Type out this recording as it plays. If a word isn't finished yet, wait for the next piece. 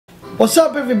What's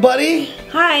up, everybody?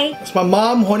 Hi. It's my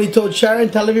mom, Horny Toad Sharon.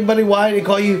 Tell everybody why they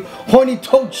call you Horny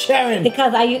Toad Sharon.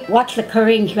 Because I watch the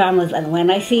Korean dramas, and when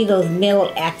I see those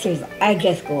male actors, I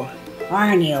just go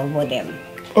horny over them.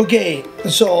 Okay,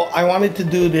 so I wanted to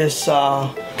do this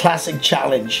classic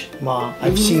challenge, Ma.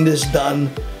 I've seen this done,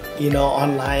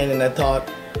 online, and I thought,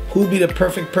 who'd be the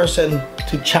perfect person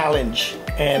to challenge?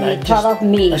 And I thought of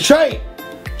me. That's right.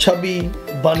 Chubby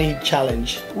Bunny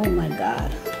Challenge. Oh my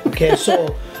God. Okay,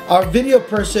 so our video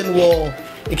person will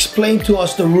explain to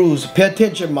us the rules. Pay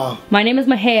attention, Ma. My name is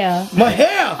Mahea.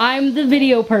 Mahea! I'm the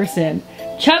video person.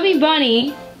 Chubby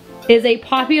Bunny is a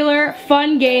popular,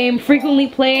 fun game frequently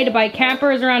played by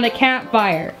campers around a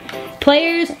campfire.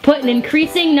 Players put an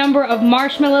increasing number of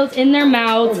marshmallows in their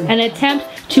mouths and attempt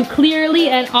to clearly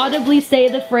and audibly say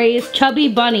the phrase Chubby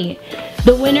Bunny.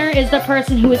 The winner is the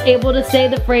person who is able to say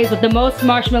the phrase with the most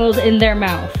marshmallows in their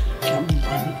mouth.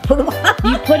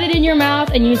 You put it in your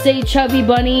mouth and you say Chubby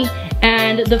Bunny,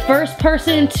 and the first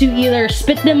person to either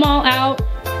spit them all out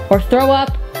or throw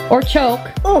up or choke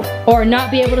or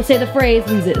not be able to say the phrase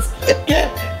loses.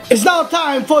 It's now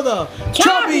time for the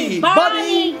Chubby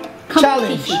Bunny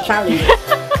Challenge. Challenge. Okay.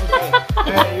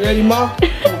 Alright, you ready, Ma?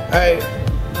 Alright.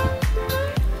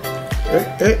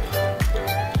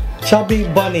 Chubby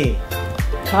Bunny.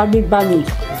 Chubby Bunny.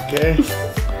 Okay.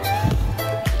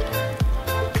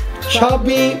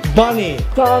 Chubby Bunny.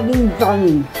 Chubby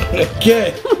Bunny.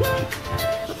 Okay.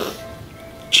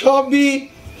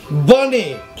 Chubby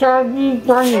Bunny. Chubby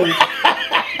Bunny.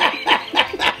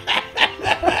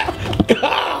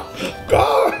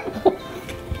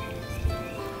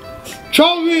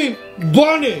 Chubby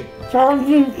Bunny.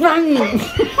 Chubby Bunny.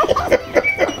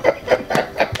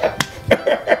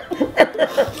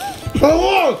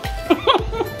 Hello.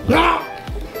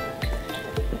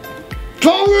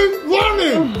 Chubby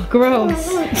Bunny. Oh, gross.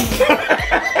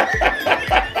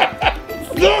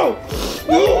 No.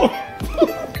 No.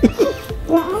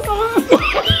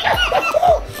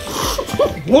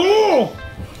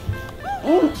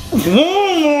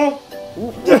 No.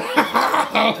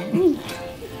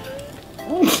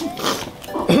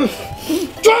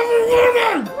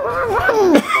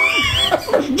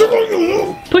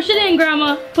 Push it in,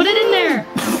 Grandma. Put it in there.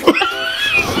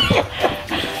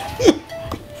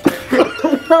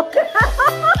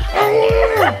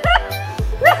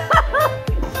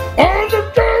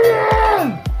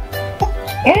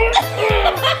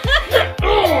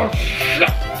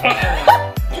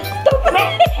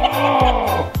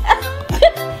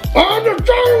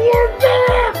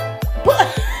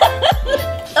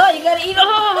 Oh, you gotta eat it.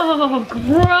 Oh,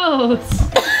 gross.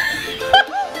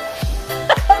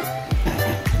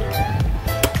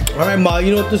 Alright, Ma,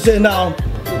 you know what to say now.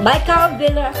 Like our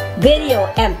video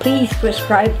and please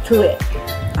subscribe to it.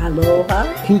 Aloha.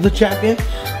 Who's the champion?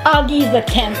 Augie's the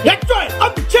champion. That's right,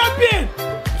 I'm the champion!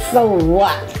 So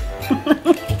what?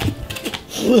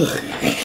 Ugh.